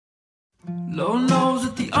Lord knows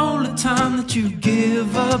that the only time that you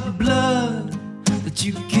give up blood, that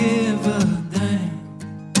you give a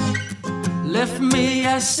damn. Left me,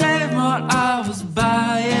 I saved what I was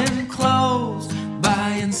buying clothes,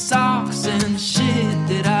 buying socks and shit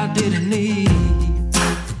that I didn't need.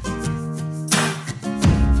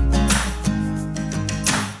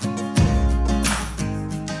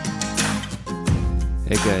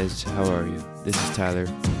 Hey guys, how are you? This is Tyler,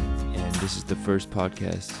 and this is the first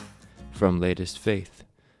podcast from Latest Faith.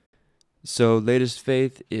 So Latest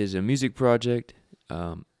Faith is a music project,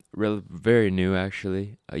 very new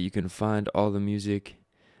actually. You can find all the music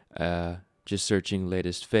just searching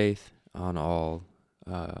Latest Faith on all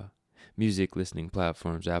music listening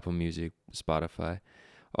platforms, Apple Music, Spotify,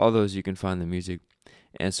 all those you can find the music.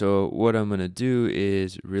 And so what I'm going to do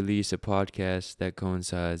is release a podcast that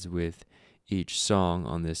coincides with each song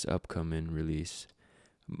on this upcoming release.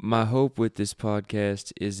 My hope with this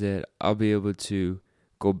podcast is that I'll be able to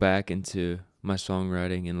go back into my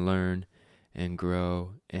songwriting and learn and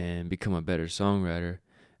grow and become a better songwriter.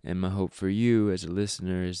 And my hope for you as a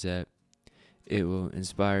listener is that it will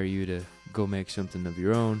inspire you to go make something of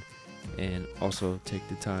your own and also take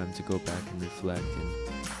the time to go back and reflect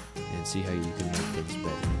and see how you can make things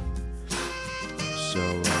better. So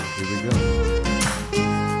here we go.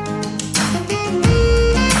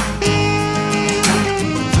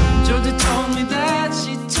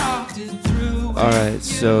 Alright,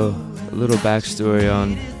 so a little backstory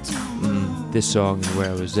on this song and where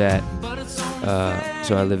I was at.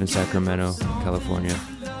 So I live in Sacramento, California,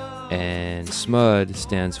 and SMUD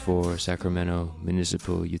stands for Sacramento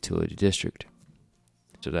Municipal Utility District.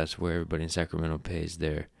 So that's where everybody in Sacramento pays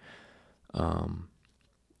their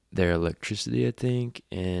electricity, I think,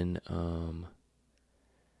 and I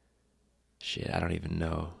don't even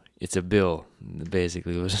know. It's a bill,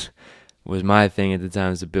 basically, was my thing at the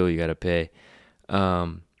time. It's a bill you gotta pay.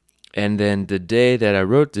 And then the day that I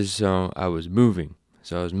wrote this song, I was moving.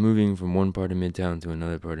 So I was moving from one part of Midtown to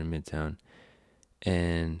another part of Midtown.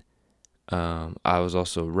 And I was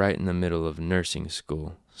also right in the middle of nursing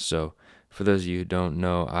school. So for those of you who don't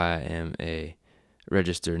know, I am a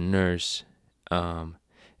registered nurse.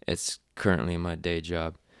 It's currently my day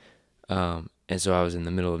job. And so I was in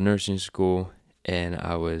the middle of nursing school and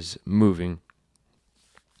I was moving.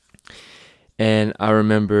 And I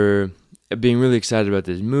remember being really excited about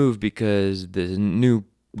this move because this new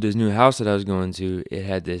house that I was going to, it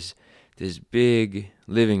had this big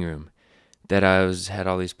living room that I had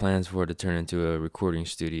all these plans for to turn into a recording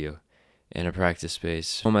studio and a practice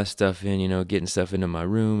space. All my stuff in, getting stuff into my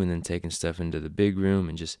room and then taking stuff into the big room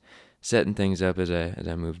and just setting things up as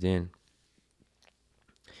I moved in.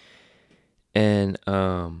 And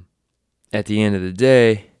at the end of the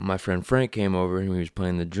day, my friend Frank came over and he was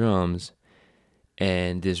playing the drums.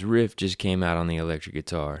 And this riff just came out on the electric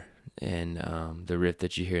guitar, and the riff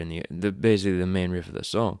that you hear in basically the main riff of the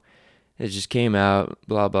song, it just came out,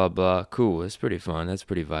 blah blah blah. Cool, it's pretty fun. That's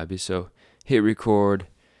pretty vibey. So hit record,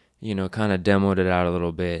 kind of demoed it out a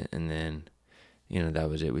little bit, and then, that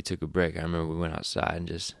was it. We took a break. I remember we went outside and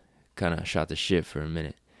just kind of shot the shit for a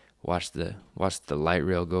minute, watched the light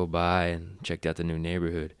rail go by, and checked out the new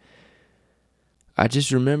neighborhood. I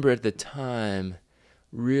just remember at the time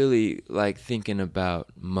really thinking about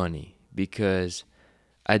money because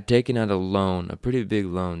I'd taken out a pretty big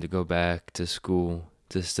loan to go back to school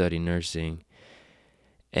to study nursing,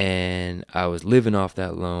 and I was living off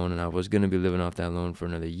that loan, and I was going to be living off that loan for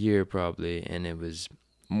another year probably, and it was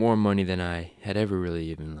more money than I had ever really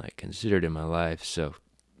even considered in my life. So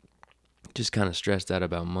just kind of stressed out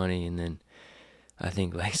about money, and then I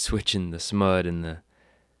think switching the SMUD and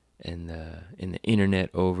the internet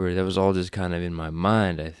over, that was all just kind of in my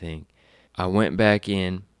mind. I think I went back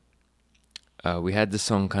in, we had the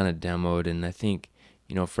song kind of demoed, and I think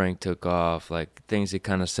Frank took off, things had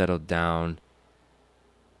kind of settled down.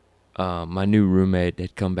 My new roommate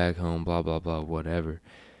had come back home, blah blah blah, whatever.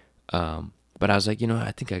 But I was I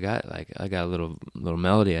think I got a little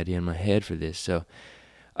melody idea in my head for this. So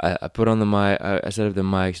I put on the mic, I set up the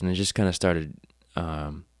mics, and I just kind of started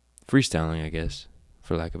freestyling, I guess,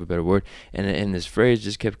 for lack of a better word, and this phrase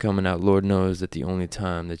just kept coming out. Lord knows that the only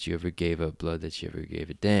time that you ever gave up blood, that you ever gave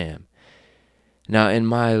a damn. Now in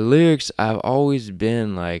my lyrics, I've always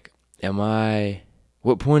been what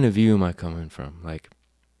point of view am I coming from?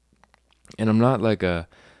 And I'm not I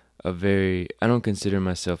don't consider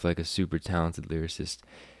myself a super talented lyricist,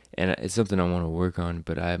 and it's something I want to work on,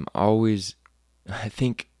 but I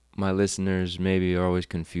think my listeners maybe are always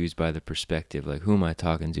confused by the perspective, who am I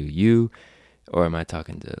talking to, you? Or am I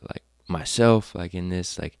talking to myself in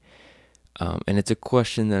this and it's a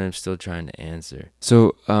question that I'm still trying to answer.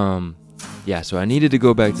 So yeah, so I needed to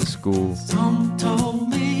go back to school. Someone told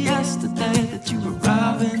me yesterday that you were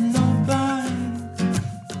robbing nobody.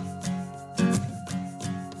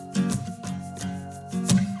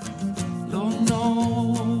 Lord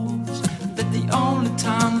knows that the only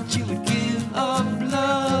time that you would give up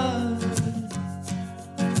blood.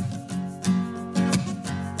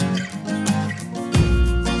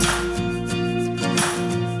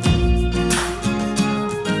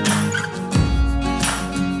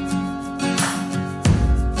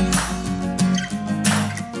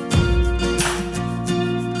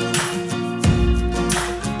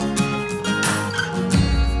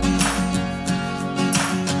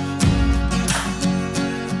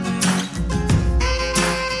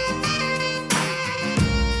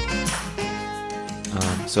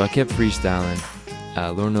 So I kept freestyling.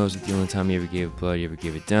 Lord knows that the only time you ever gave blood, you ever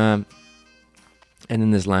gave a dime. And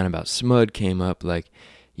then this line about SMUD came up, like,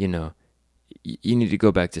 you know, you need to go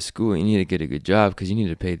back to school. You need to get a good job because you need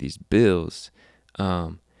to pay these bills.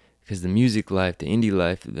 Because the music life, the indie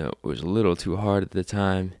life, was a little too hard at the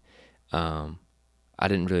time. I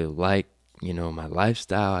didn't really like, you know, my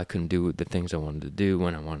lifestyle. I couldn't do the things I wanted to do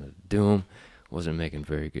when I wanted to do them. Wasn't making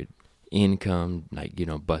very good income, like, you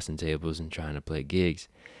know, busting tables and trying to play gigs.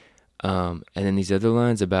 And then these other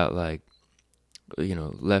lines about, like, you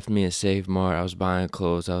know, left me a Save Mart. I was buying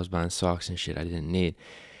clothes. I was buying socks and shit I didn't need.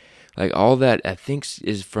 Like, all that, I think,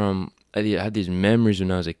 is from, I had these memories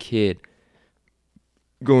when I was a kid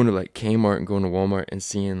going to, like, Kmart and going to Walmart and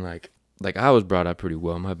seeing, like I was brought up pretty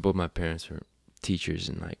well. Both my parents were teachers,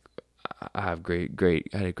 and, like, I had a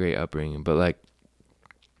great upbringing. But, like,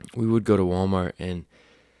 we would go to Walmart and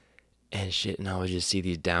shit, and I would just see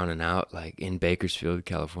these down and out, like, in Bakersfield,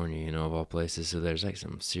 California, you know, of all places. So there's, like,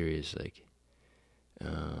 some serious, like,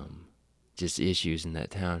 just issues in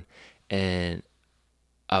that town. And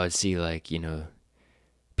I would see, like, you know,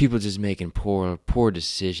 people just making poor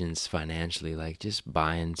decisions financially, like, just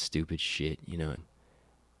buying stupid shit, you know.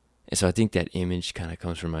 And so I think that image kind of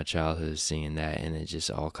comes from my childhood, seeing that, and it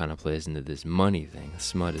just all kind of plays into this money thing.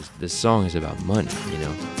 This song is about money, you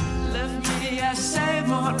know. Left me a Save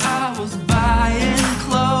Mart. I was buying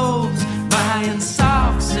clothes, buying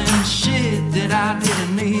socks and shit that I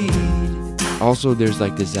didn't need. Also, there's,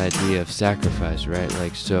 like, this idea of sacrifice, right?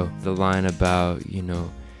 Like, so the line about, you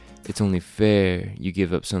know, it's only fair you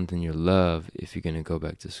give up something you love if you're going to go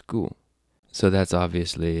back to school. So that's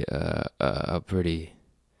obviously a pretty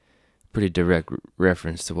direct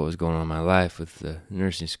reference to what was going on in my life with the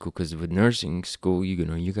nursing school. Because with nursing school, you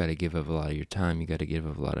know, you got to give up a lot of your time. You got to give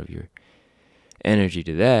up a lot of your energy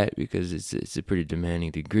to that because it's a pretty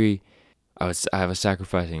demanding degree. I was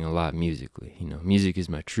sacrificing a lot musically. You know, music is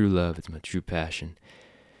my true love. It's my true passion.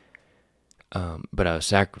 But I was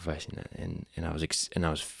sacrificing that, and I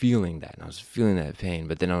was feeling that, and I was feeling that pain.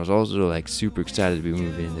 But then I was also, like, super excited to be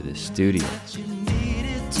moving into this studio.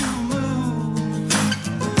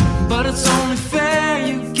 But it's only fair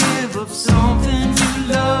you give up something you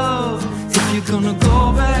love if you're gonna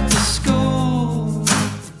go back to school.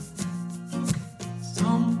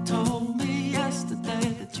 Someone told me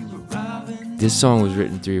yesterday that you were robbing. This song was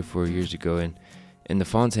written 3 or 4 years ago, and in the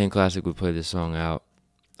Fontaine Classic would play this song out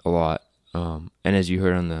a lot. And as you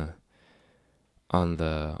heard on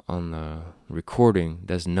the recording,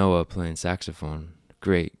 that's Noah playing saxophone,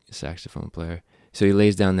 great saxophone player. So he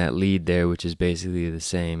lays down that lead there, which is basically the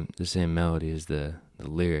same melody as the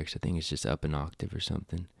lyrics. I think it's just up an octave or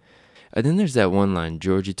something. And then there's that one line,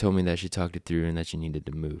 Georgie told me that she talked it through and that she needed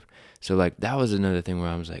to move. So, like, that was another thing where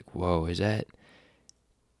I was like, whoa, was that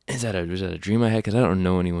a dream I had? Because I don't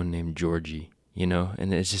know anyone named Georgie, you know?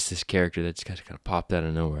 And it's just this character that's kind of popped out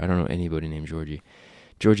of nowhere. I don't know anybody named Georgie.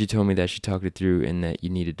 Georgie told me that she talked it through and that you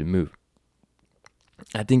needed to move.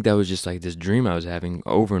 I think that was just like this dream I was having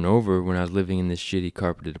over and over when I was living in this shitty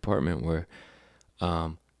carpeted apartment where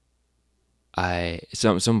some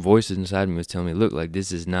voices inside me was telling me, look, like,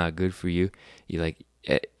 this is not good for you.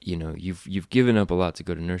 You've given up a lot to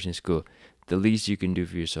go to nursing school. The least you can do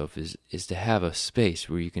for yourself is to have a space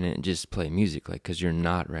where you can just play music, like, because you're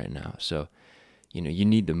not right now. So, you know, you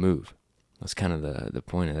need to move. That's kind of the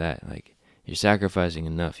point of that. Like, you're sacrificing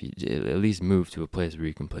enough. You at least move to a place where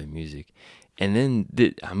you can play music. And then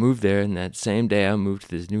I moved there, and that same day I moved to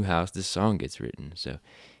this new house, this song gets written. So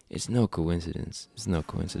it's no coincidence. It's no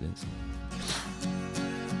coincidence.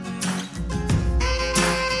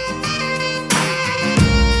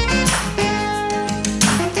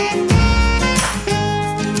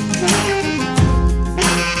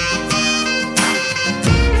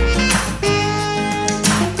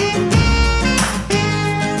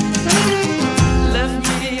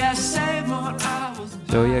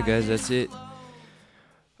 So yeah, guys, that's it.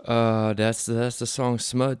 That's the song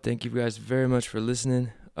SMUD. Thank you guys very much for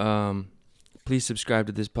listening. Please subscribe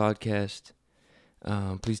to this podcast.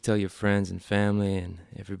 Please tell your friends and family and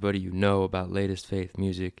everybody you know about Latest Faith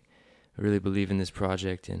music. I really believe in this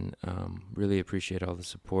project and really appreciate all the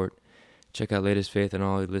support. Check out Latest Faith on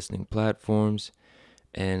all your listening platforms.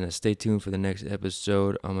 And stay tuned for the next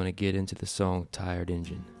episode. I'm going to get into the song Tired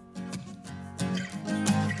Engine.